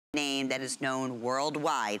name that is known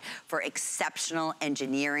worldwide for exceptional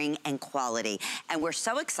engineering and quality. And we're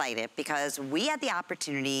so excited because we had the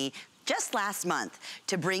opportunity just last month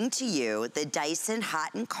to bring to you the Dyson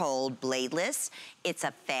Hot and Cold Bladeless. It's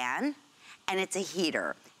a fan and it's a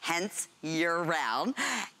heater, hence year-round.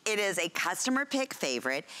 It is a customer pick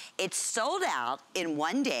favorite. It's sold out in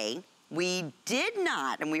one day. We did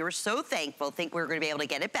not, and we were so thankful, think we were gonna be able to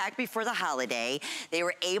get it back before the holiday. They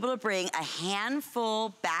were able to bring a handful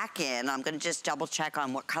back in. I'm gonna just double check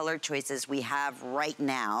on what color choices we have right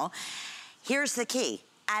now. Here's the key.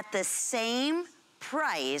 At the same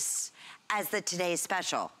price as the today's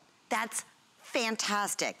special. That's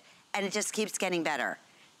fantastic. And it just keeps getting better.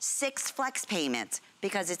 6 flex payments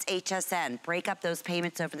because it's HSN. Break up those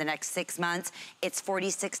payments over the next 6 months. It's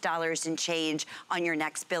 $46 and change on your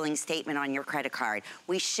next billing statement on your credit card.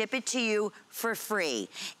 We ship it to you for free.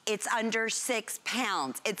 It's under 6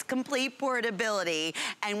 pounds. It's complete portability.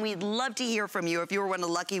 And we'd love to hear from you if you were one of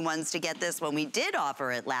the lucky ones to get this when we did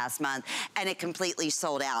offer it last month and it completely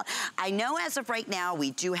sold out. I know as of right now, we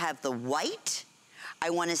do have the white. I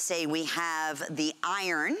wanna say we have the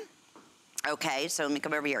iron. Okay, so let me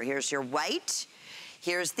come over here. Here's your white.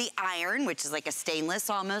 Here's the iron, which is like a stainless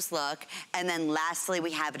almost look. And then lastly,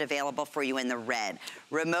 we have it available for you in the red.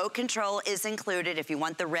 Remote control is included. If you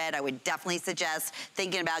want the red, I would definitely suggest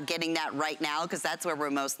thinking about getting that right now because that's where we're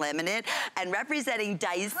most limited. And representing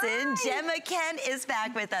Dyson, Gemma Kent is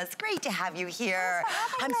back with us. Great to have you here.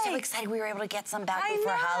 I'm so excited we were able to get some back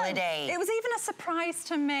before holiday. It was even a surprise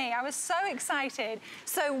to me. I was so excited.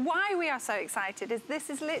 So why we are so excited is this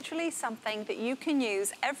is literally something that you can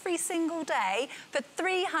use every single day for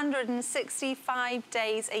 365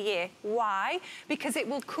 days a year. Why? Because it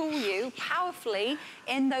will cool you powerfully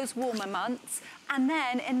in those warmer months, and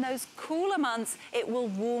then in those cooler months, it will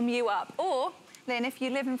warm you up. Or then if you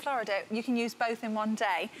live in Florida, you can use both in one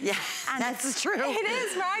day. Yeah, and that's true. It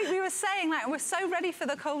is, right? We were saying, like, we're so ready for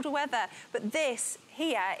the colder weather, but this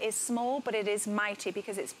here is small, but it is mighty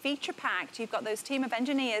because it's feature-packed. You've got those team of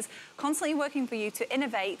engineers constantly working for you to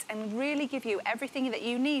innovate and really give you everything that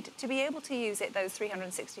you need to be able to use it those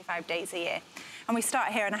 365 days a year. And we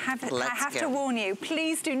start here, and I have to warn you,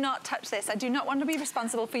 please do not touch this. I do not want to be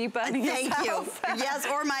responsible for you burning yourself. Thank you. Yes,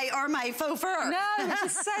 or my faux fur. No, which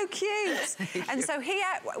is so cute. And so here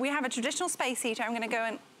we have a traditional space heater. I'm going to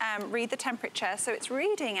go and read the temperature. So it's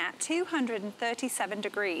reading at 237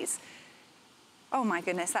 degrees. Oh my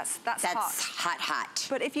goodness, that's hot. That's hot.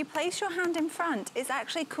 But if you place your hand in front, it's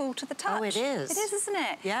actually cool to the touch. Oh, it is. It is, isn't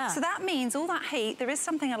it? Yeah. So that means all that heat, there is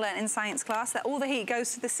something I learned in science class, that all the heat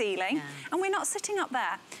goes to the ceiling, and we're not sitting up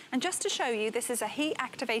there. And just to show you, this is a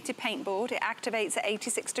heat-activated paintboard. It activates at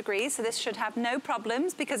 86 degrees, so this should have no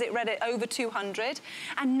problems because it read it over 200,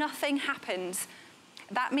 and nothing happens.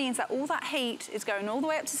 That means that all that heat is going all the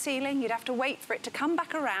way up to the ceiling. You'd have to wait for it to come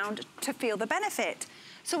back around to feel the benefit.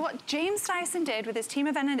 So what James Dyson did with his team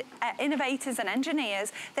of innovators and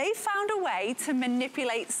engineers, they found a way to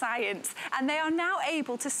manipulate science, and they are now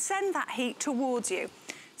able to send that heat towards you.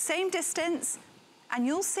 Same distance, and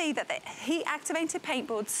you'll see that the heat-activated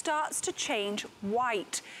paintboard starts to change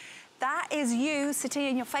white. That is you sitting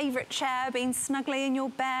in your favorite chair, being snugly in your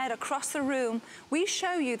bed across the room. We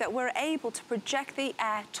show you that we're able to project the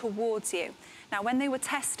air towards you. Now, when they were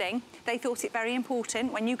testing, they thought it very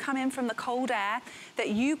important when you come in from the cold air that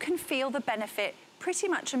you can feel the benefit pretty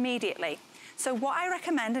much immediately. So what I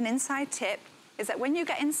recommend, an inside tip, is that when you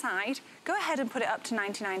get inside, go ahead and put it up to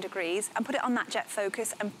 99 degrees and put it on that jet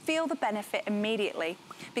focus and feel the benefit immediately.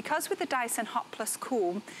 Because with the Dyson Hot Plus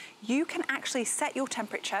Cool, you can actually set your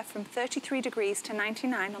temperature from 33 degrees to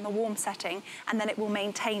 99 on the warm setting, and then it will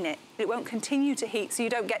maintain it. It won't continue to heat, so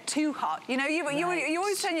you don't get too hot. You know, you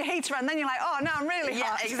always turn your heater on, then you're like, oh, no, I'm really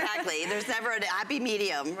hot. Yeah, exactly. There's never a happy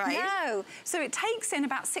medium, right? No. So it takes in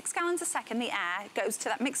about 6 gallons a second, the air, goes to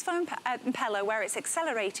that mixed flow impeller where it's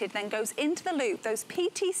accelerated, then goes into the loop. Those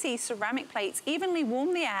PTC ceramic plates evenly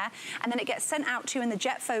warm the air, and then it gets sent out to you in the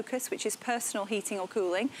jet focus, which is personal heating or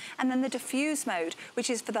cooling, and then the diffuse mode, which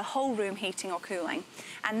is for the whole room heating or cooling.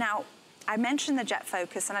 And now, I mentioned the jet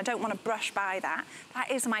focus, and I don't want to brush by that.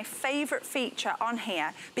 That is my favorite feature on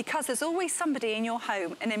here, because there's always somebody in your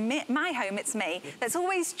home, and in my home it's me, that's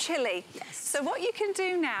always chilly. Yes. So what you can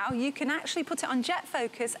do now, you can actually put it on jet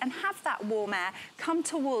focus and have that warm air come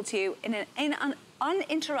towards you in an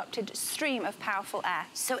uninterrupted stream of powerful air.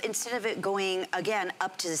 So instead of it going, again,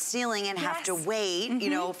 up to the ceiling and have to wait, you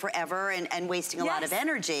know, forever and wasting a lot of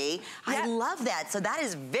energy, I love that. So that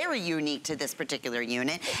is very unique to this particular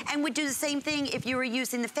unit, and would do the same thing if you were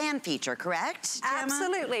using the fan feature, correct, Gemma?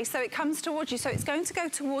 Absolutely. So it comes towards you. So it's going to go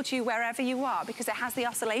towards you wherever you are because it has the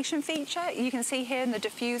oscillation feature. You can see here in the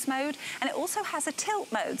diffuse mode, and it also has a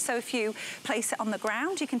tilt mode. So if you place it on the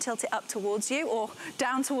ground, you can tilt it up towards you or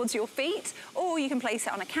down towards your feet, or you can place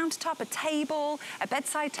it on a countertop, a table, a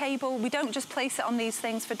bedside table. We don't just place it on these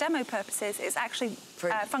things for demo purposes. It's actually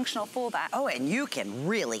functional for that. Oh, and you can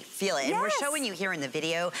really feel it. And we're showing you here in the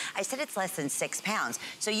video. I said it's less than 6 pounds.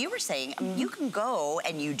 So you were saying, I mean, you can go,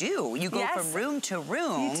 and you do. You go from room to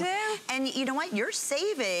room. You do. And you know what? You're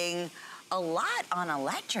saving a lot on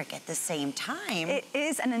electric at the same time. It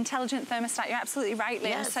is an intelligent thermostat. You're absolutely right,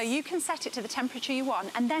 Lynn. So you can set it to the temperature you want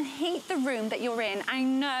and then heat the room that you're in. I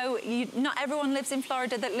know not everyone lives in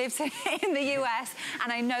Florida that lives in the US,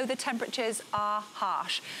 and I know the temperatures are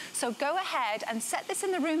harsh. So go ahead and set this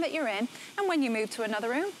in the room that you're in, and when you move to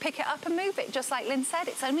another room, pick it up and move it. Just like Lynn said,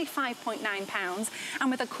 it's only 5.9 pounds, and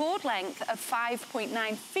with a cord length of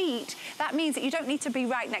 5.9 feet, that means that you don't need to be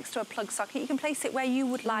right next to a plug socket. You can place it where you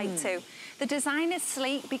would like to. The design is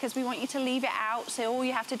sleek because we want you to leave it out, so all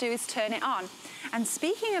you have to do is turn it on. And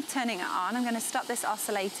speaking of turning it on, I'm going to stop this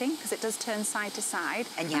oscillating because it does turn side to side.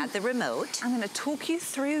 And you have the remote. I'm going to talk you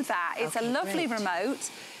through that. It's a lovely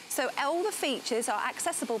remote. So all the features are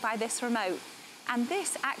accessible by this remote. And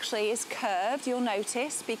this actually is curved, you'll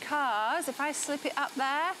notice, because if I slip it up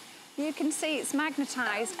there, you can see it's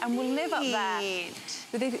magnetized and will live up there.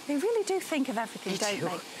 They really do think of everything, don't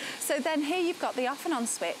they? So then here you've got the off and on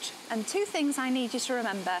switch, and 2 things I need you to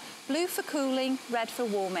remember. Blue for cooling, red for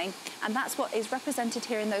warming, and that's what is represented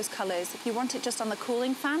here in those colors. If you want it just on the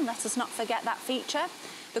cooling fan, let us not forget that feature.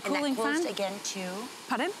 The cooling fan again to?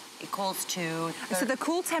 Pardon? It cools to? So the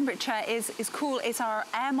cool temperature is cool. It's our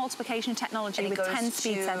air multiplication technology with 10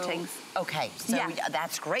 speed settings. Okay, so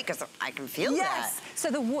that's great because I can feel that. So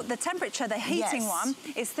the temperature, the heating one,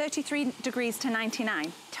 is 33 degrees to 99.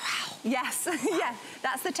 Wow. Yes, yeah,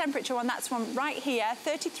 that's the temperature one. That's one right here,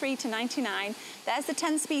 33 to 99. There's the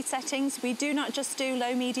 10 speed settings. We do not just do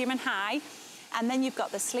low, medium, and high. And then you've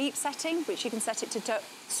got the sleep setting, which you can set it to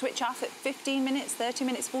switch off at 15 minutes, 30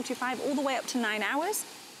 minutes, 45, all the way up to 9 hours.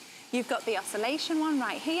 You've got the oscillation one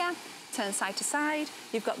right here, turn side to side.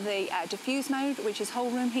 You've got the diffuse mode, which is whole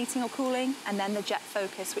room heating or cooling, and then the jet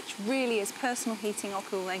focus, which really is personal heating or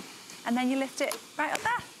cooling. And then you lift it right up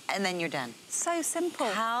there. And then you're done. So simple.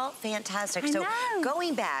 How fantastic. So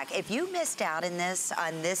going back, if you missed out on this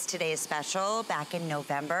today's special back in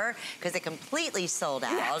November, because it completely sold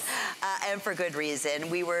out, and for good reason,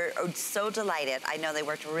 we were so delighted. I know they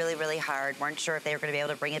worked really, really hard, weren't sure if they were going to be able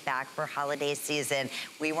to bring it back for holiday season.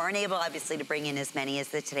 We weren't able, obviously, to bring in as many as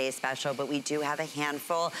the today's special, but we do have a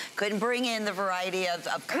handful. Couldn't bring in the variety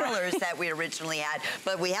of colors that we originally had,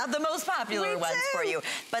 but we have the most popular ones for you.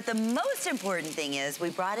 But the most important thing is we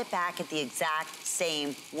brought it back at the exact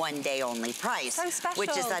same one-day only price,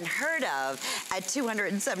 which is unheard of at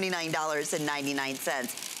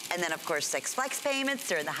 $279.99. And then, of course, 6 flex payments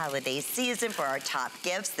during the holiday season for our top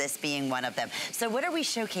gifts, this being one of them. So what are we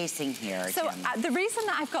showcasing here, So the reason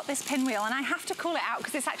that I've got this pinwheel, and I have to call it out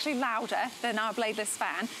because it's actually louder than our Bladeless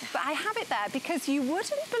fan, but I have it there because you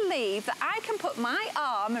wouldn't believe that I can put my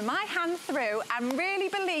arm and my hand through and really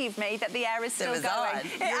believe me that the air is still going.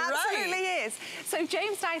 It absolutely is. So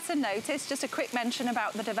James Dyson noticed, just a quick mention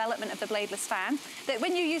about the development of the Bladeless fan, that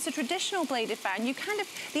when you use a traditional bladed fan, you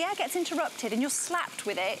the air gets interrupted and you're slapped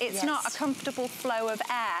with it. It's not a comfortable flow of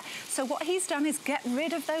air. So what he's done is get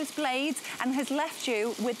rid of those blades and has left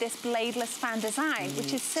you with this bladeless fan design,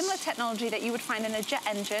 which is similar technology that you would find in a jet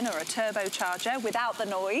engine or a turbocharger without the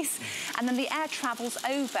noise. And then the air travels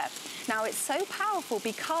over. Now it's so powerful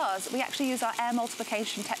because we actually use our air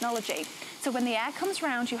multiplication technology. So when the air comes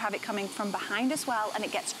round, you have it coming from behind as well, and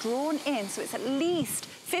it gets drawn in. So it's at least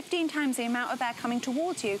 15 times the amount of air coming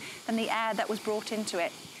towards you than the air that was brought into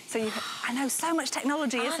it. So I know, so much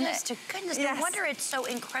technology, isn't it? Honest to goodness, no wonder it's so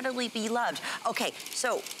incredibly beloved. Okay,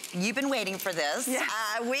 so you've been waiting for this.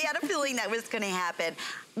 We had a feeling that was going to happen.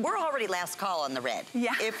 We're already last call on the red.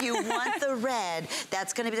 If you want the red,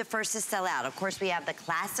 that's going to be the first to sell out. Of course, we have the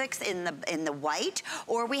classics in the white,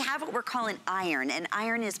 or we have what we're calling iron. And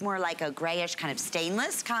iron is more like a grayish kind of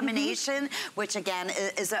stainless combination, which again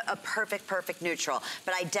is a perfect neutral.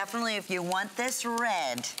 But I definitely, if you want this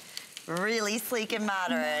red, really sleek and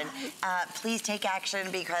modern. Please take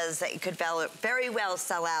action because it could very well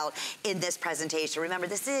sell out in this presentation. Remember,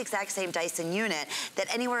 this is the exact same Dyson unit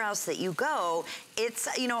that anywhere else that you go, it's,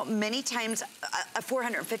 you know, many times a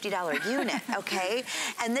 $450 unit, okay?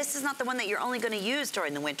 And this is not the one that you're only gonna use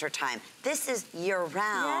during the winter time. This is year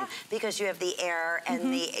round because you have the air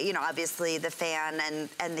and the, you know, obviously the fan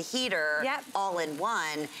and the heater all in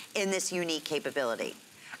one in this unique capability.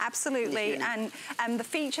 Absolutely, and the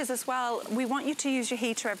features as well, we want you to use your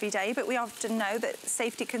heater every day, but we often know that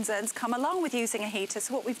safety concerns come along with using a heater.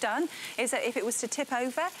 So what we've done is that if it was to tip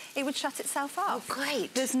over, it would shut itself off. Oh,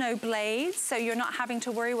 great. There's no blades, so you're not having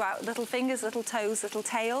to worry about little fingers, little toes, little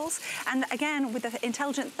tails. And again, with the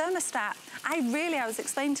intelligent thermostat, I was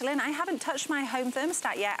explaining to Lynn, I haven't touched my home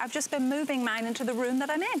thermostat yet. I've just been moving mine into the room that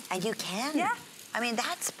I'm in. And you can? Yeah. I mean,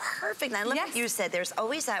 that's perfect. I love what you said. There's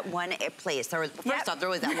always that one place. First off, there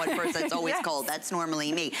always that one person that's always cold. That's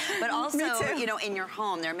normally me. But also, you know, in your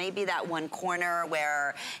home, there may be that one corner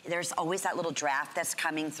where there's always that little draft that's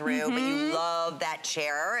coming through, but you love that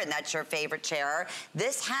chair, and that's your favorite chair.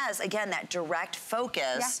 This has, again, that direct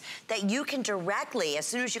focus that you can directly, as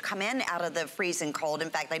soon as you come in out of the freezing cold. In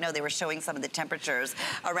fact, I know they were showing some of the temperatures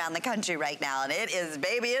around the country right now, and it is,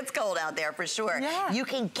 baby, it's cold out there for sure. You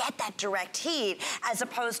can get that direct heat as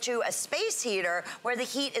opposed to a space heater where the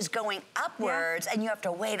heat is going upwards and you have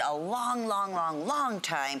to wait a long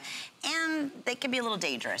time. And they can be a little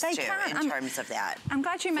dangerous too in terms of that. I'm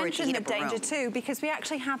glad you mentioned the danger too, because we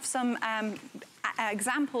actually have some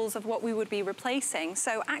examples of what we would be replacing.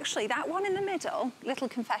 So actually that one in the middle, little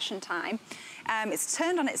confession time, it's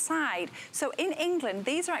turned on its side. So in England,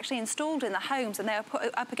 these are actually installed in the homes and they are put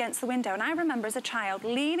up against the window. And I remember as a child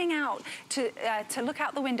leaning out to look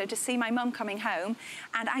out the window to see my mum coming home,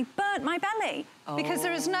 and I burnt my belly. Because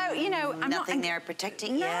there is no, you know, I'm nothing there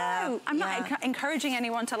protecting. No, I'm not encouraging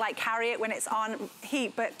anyone to like carry it when it's on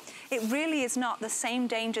heat, but it really is not the same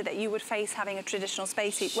danger that you would face having a traditional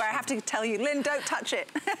space heat, where I have to tell you, Lynn, don't touch it.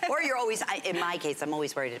 Or you're always, in my case, I'm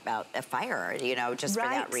always worried about a fire, you know, just for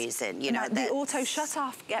that reason. You know, the auto shut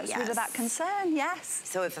off gets rid of that concern.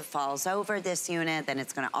 So if it falls over this unit, then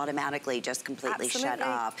it's going to automatically just completely shut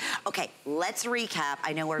off. Okay, let's recap.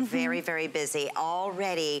 I know we're very busy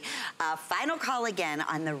already. Final call again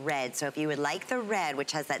on the red. So if you would like the red,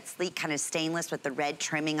 which has that sleek kind of stainless with the red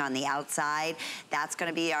trimming on the outside, that's going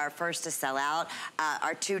to be our first to sell out.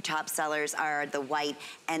 Our two top sellers are the white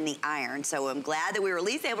and the iron. So I'm glad that we were at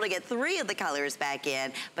least able to get 3 of the colors back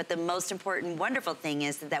in. But the most important, wonderful thing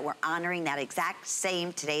is that we're honoring that exact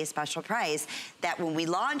same today's special price that when we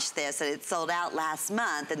launched this, and it sold out last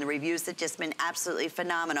month, and the reviews have just been absolutely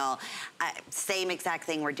phenomenal. Same exact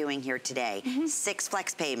thing we're doing here today. 6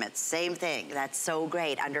 flex payments, same thing. That's so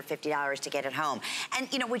great, under $50 to get it home. And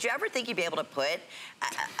you know, would you ever think you'd be able to put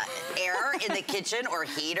air in the kitchen or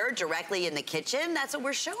heater directly in the kitchen? That's what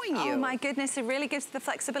we're showing you. Oh my goodness, it really gives the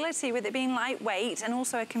flexibility with it being lightweight and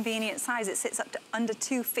also a convenient size. It sits up to under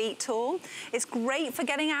 2 feet tall. It's great for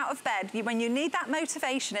getting out of bed. When you need that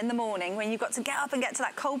motivation in the morning, when you've got to get up and get to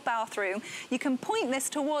that cold bathroom, you can point this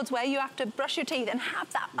towards where you have to brush your teeth and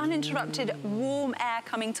have that uninterrupted warm air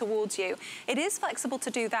coming towards you. It is flexible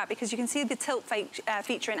to do that because you can see the tilt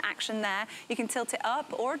feature in action there. You can tilt it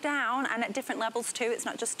up or down and at different levels too. It's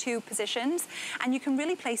not just 2 positions. And you can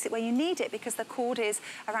really place it where you need it because the cord is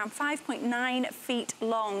around 5.9 feet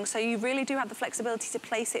long. So you really do have the flexibility to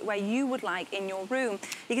place it where you would like in your room.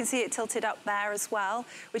 You can see it tilted up there as well,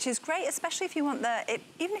 which is great, especially if you want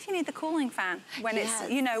even if you need the cooling fan. When it's,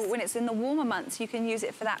 you know, when it's in the warmer months, you can use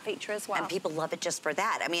it for that feature as well. And people love it just for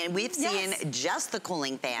that. I mean, we've seen just the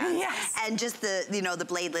cooling fan and just the, you know, the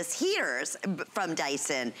bladeless heaters from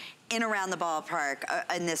Dyson in around the ballpark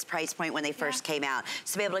in this price point when they first came out.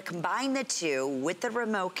 So be able to combine the 2 with the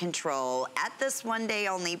remote control at this one day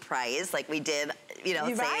only price, like we did, you know,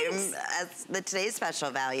 same as the today's special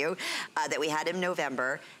value that we had in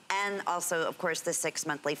November. And also, of course, the 6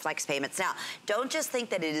 monthly flex payments. Now, don't just think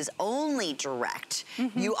that it is only direct.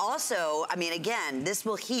 You also, I mean, again, this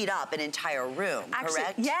will heat up an entire room,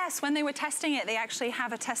 correct? Yes, when they were testing it, they actually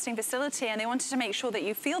have a testing facility and they wanted to make sure that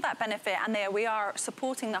you feel that benefit, and we are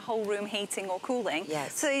supporting the whole room heating or cooling.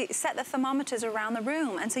 So they set the thermometers around the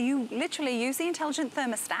room, and so you literally use the intelligent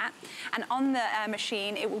thermostat, and on the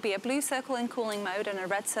machine, it will be a blue circle in cooling mode and a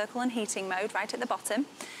red circle in heating mode right at the bottom.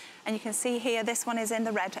 And you can see here, this one is in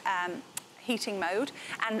the red heating mode,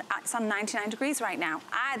 and it's on 99 degrees right now.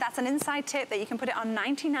 That's an inside tip that you can put it on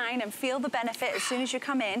 99 and feel the benefit as soon as you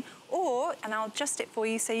come in, and I'll adjust it for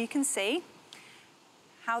you so you can see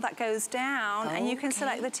how that goes down, and you can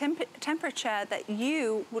select the temperature that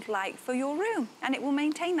you would like for your room, and it will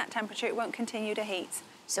maintain that temperature. It won't continue to heat.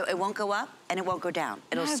 So it won't go up and it won't go down.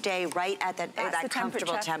 It'll stay right at that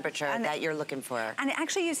comfortable temperature that you're looking for. And it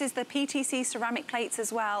actually uses the PTC ceramic plates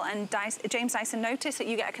as well. And James Dyson noticed that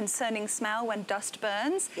you get a concerning smell when dust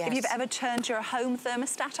burns. Yes. If you've ever turned your home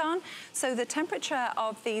thermostat on. So the temperature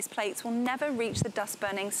of these plates will never reach the dust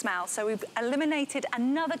burning smell. So we've eliminated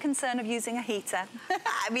another concern of using a heater.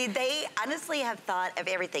 I mean, they honestly have thought of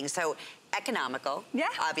everything. So economical,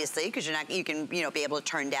 obviously, because you can be able to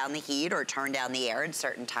turn down the heat or turn down the air at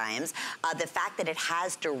certain times. The fact that it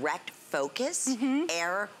has direct focus,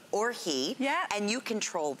 air or heat, and you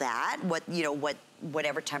control that,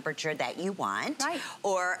 whatever temperature that you want. Right.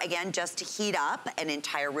 Or again, just to heat up an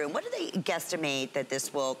entire room. What do they guesstimate that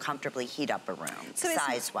this will comfortably heat up a room,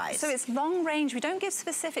 size-wise? So it's long range. We don't give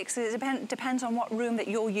specifics. It depends on what room that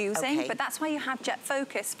you're using. But that's why you have jet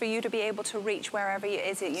focus, for you to be able to reach wherever it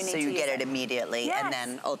is that you need to use it. So you get it immediately, and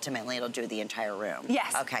then ultimately it'll do the entire room.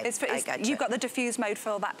 Yes. Okay, I got you. You've got the diffuse mode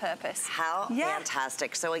for that purpose. How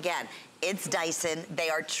fantastic. So again, it's Dyson.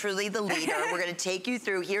 They are truly the leader. We're going to take you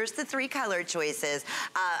through. Here's the 3 color choices.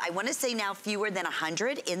 I want to say now fewer than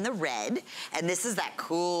 100 in the red. And this is that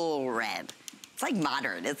cool red. It's like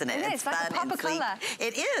modern, isn't it? It's like a pop of color.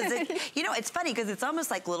 It is. It's funny because it's almost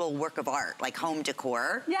like a little work of art, like home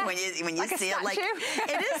decor. Yeah. When you like see it, like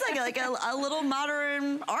it is like a little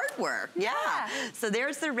modern artwork. Yeah. So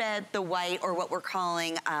there's the red, the white, or what we're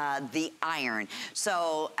calling the iron.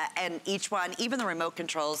 So and each one, even the remote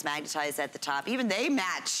controls magnetized at the top, even they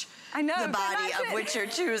match the body of which you're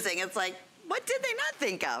choosing. It's like, what did they not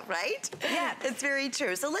think of, right? Yeah. It's very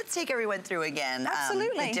true. So let's take everyone through again.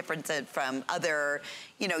 Absolutely. The difference from other,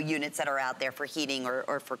 units that are out there for heating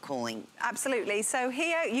or for cooling. Absolutely. So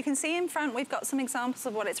here you can see in front we've got some examples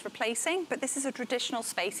of what it's replacing, but this is a traditional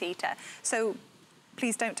space heater. So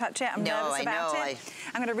please don't touch it. I'm nervous about it.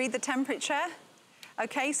 I'm going to read the temperature.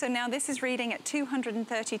 Okay, so now this is reading at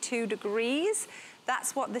 232 degrees.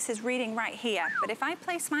 That's what this is reading right here. But if I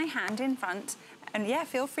place my hand in front, and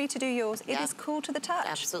feel free to do yours. It is cool to the touch.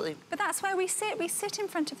 Absolutely. But that's where we sit. We sit in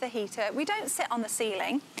front of the heater. We don't sit on the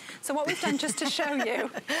ceiling. So what we've done, just to show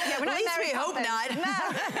you. We're not. At least we hope not.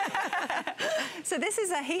 No. So this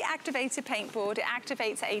is a heat-activated paintboard. It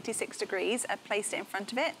activates at 86 degrees. I've placed it in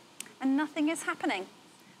front of it, and nothing is happening.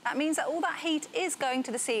 That means that all that heat is going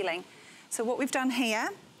to the ceiling. So what we've done here,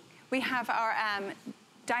 we have our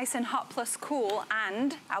Dyson Hot Plus Cool,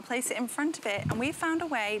 and I'll place it in front of it, and we found a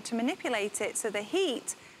way to manipulate it so the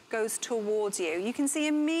heat goes towards you. You can see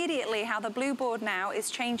immediately how the blue board now is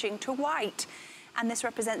changing to white. And this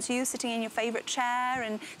represents you sitting in your favorite chair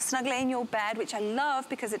and snugly in your bed, which I love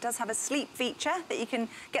because it does have a sleep feature that you can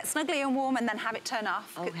get snugly and warm and then have it turn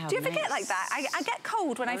off. Oh, how Do you ever get nice. like that? I get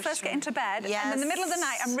cold when I first get into bed, and in the middle of the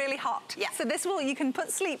night I'm really hot. Yeah. So you can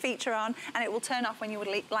put sleep feature on and it will turn off when you would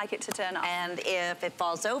like it to turn off. And if it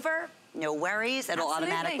falls over, no worries. It'll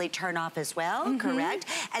automatically turn off as well, correct?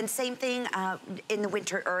 And same thing in the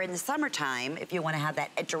winter or in the summertime, if you want to have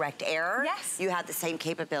that direct air, you have the same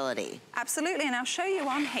capability. Absolutely, and I'll show you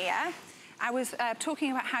on here. I was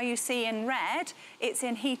talking about how you see in red, it's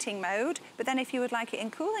in heating mode, but then if you would like it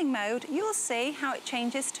in cooling mode, you'll see how it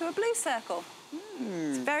changes to a blue circle.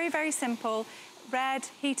 It's very, very simple. Red,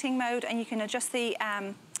 heating mode, and you can adjust the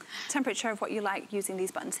temperature of what you like using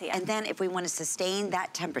these buttons here. And then if we want to sustain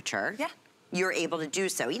that temperature, you're able to do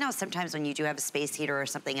so. Sometimes when you do have a space heater or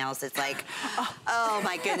something else, it's like, oh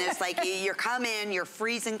my goodness, like you come in, you're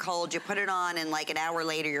freezing cold, you put it on, and like an hour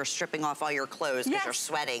later, you're stripping off all your clothes because you're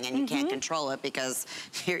sweating and you can't control it because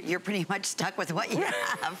you're pretty much stuck with what you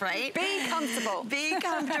have, right? Be comfortable. Be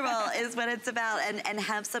comfortable is what it's about, and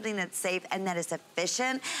have something that's safe and that is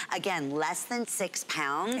efficient. Again, less than 6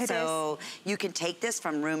 pounds, so you can take this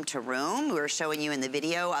from room to room. We were showing you in the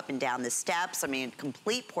video up and down the steps. I mean,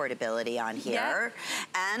 complete portability on here.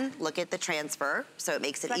 And look at the transfer, so it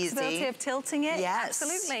makes it easy. Flexibility of tilting it. Yes.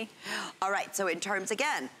 Absolutely. All right, so in terms,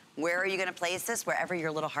 again, where are you going to place this? Wherever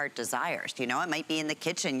your little heart desires. It might be in the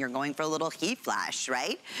kitchen. You're going for a little heat flash,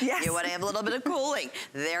 right? Yes. You want to have a little bit of cooling.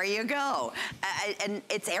 There you go. And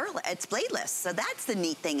it's bladeless, so that's the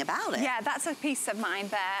neat thing about it. Yeah, that's a peace of mind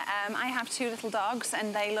there. I have 2 little dogs,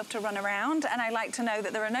 and they love to run around, and I like to know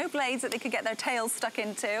that there are no blades that they could get their tails stuck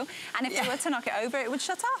into, and if they were to knock it over, it would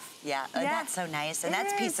shut off. Yeah, that's so nice, and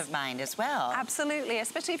that's peace of mind as well. Absolutely,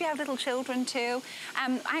 especially if you have little children too.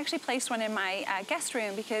 I actually placed one in my guest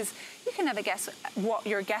room because because you can never guess what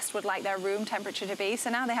your guest would like their room temperature to be. So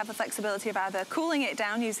now they have the flexibility of either cooling it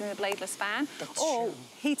down using the bladeless fan or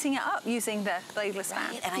heating it up using the bladeless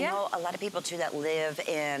fan. And I know a lot of people too that live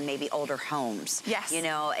in maybe older homes. Yes. You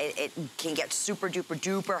know, it can get super duper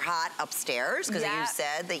duper hot upstairs because you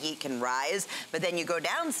said the heat can rise, but then you go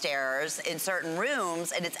downstairs in certain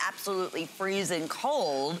rooms and it's absolutely freezing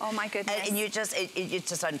cold. Oh my goodness. And you just, it's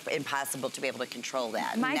just impossible to be able to control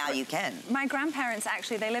that. Now you can. My grandparents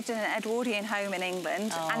actually, they lived in an Edwardian home in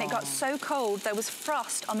England and it got so cold there was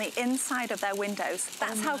frost on the inside of their windows.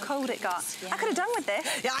 That's how cold it got. I could have done with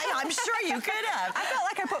this. Yeah, I'm sure you could have. I felt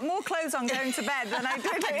like I put more clothes on going to bed than I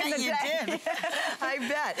did in the day. You did. I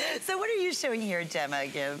bet. So what are you showing here, Gemma,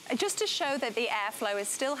 again? Just to show that the airflow is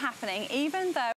still happening, even though